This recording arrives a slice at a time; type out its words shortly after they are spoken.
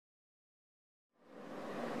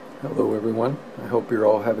Hello everyone, I hope you're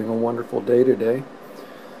all having a wonderful day today.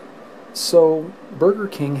 So Burger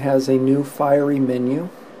King has a new fiery menu,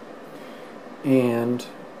 and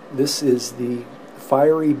this is the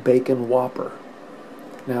Fiery Bacon Whopper.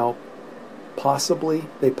 Now possibly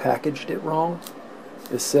they packaged it wrong.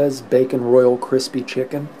 It says Bacon Royal Crispy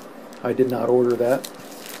Chicken. I did not order that.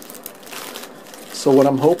 So what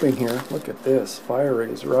I'm hoping here, look at this,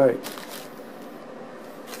 fiery is right.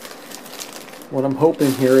 What I'm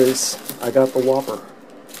hoping here is I got the Whopper.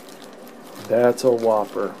 That's a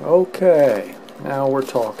Whopper. Okay, now we're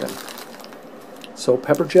talking. So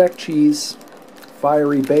pepper jack cheese,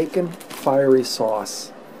 fiery bacon, fiery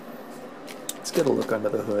sauce. Let's get a look under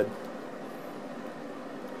the hood.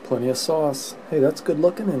 Plenty of sauce. Hey, that's good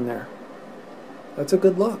looking in there. That's a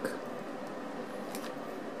good look.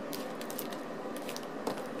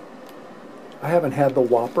 I haven't had the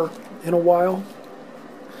Whopper in a while.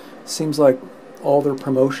 Seems like all their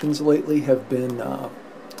promotions lately have been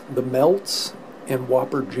the Melts and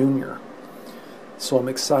Whopper Jr. So I'm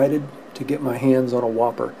excited to get my hands on a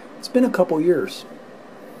Whopper. It's been a couple years.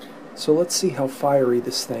 So let's see how fiery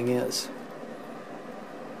this thing is.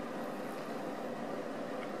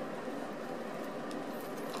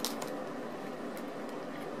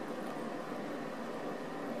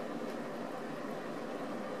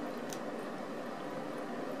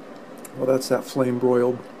 Well, that's that flame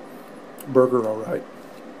broiled burger, all right.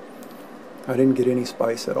 I didn't get any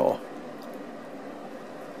spice at all.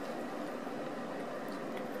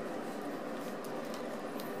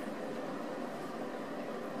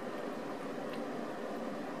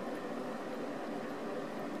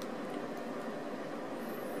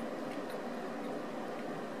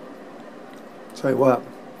 Tell you what,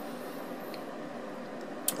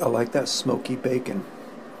 I like that smoky bacon.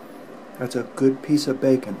 That's a good piece of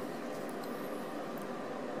bacon.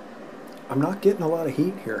 I'm not getting a lot of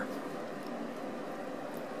heat here.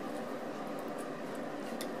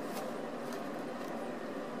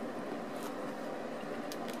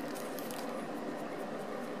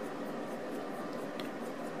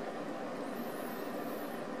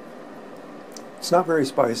 It's not very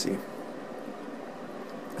spicy.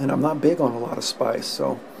 And I'm not big on a lot of spice,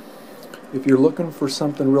 so if you're looking for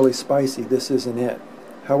something really spicy, this isn't it.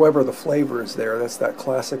 However, the flavor is there. That's that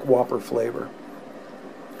classic Whopper flavor.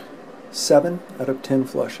 7 out of 10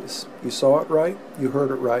 flushes. You saw it right, you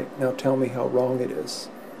heard it right. Now tell me how wrong it is.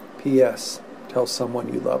 P.S. Tell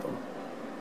someone you love them.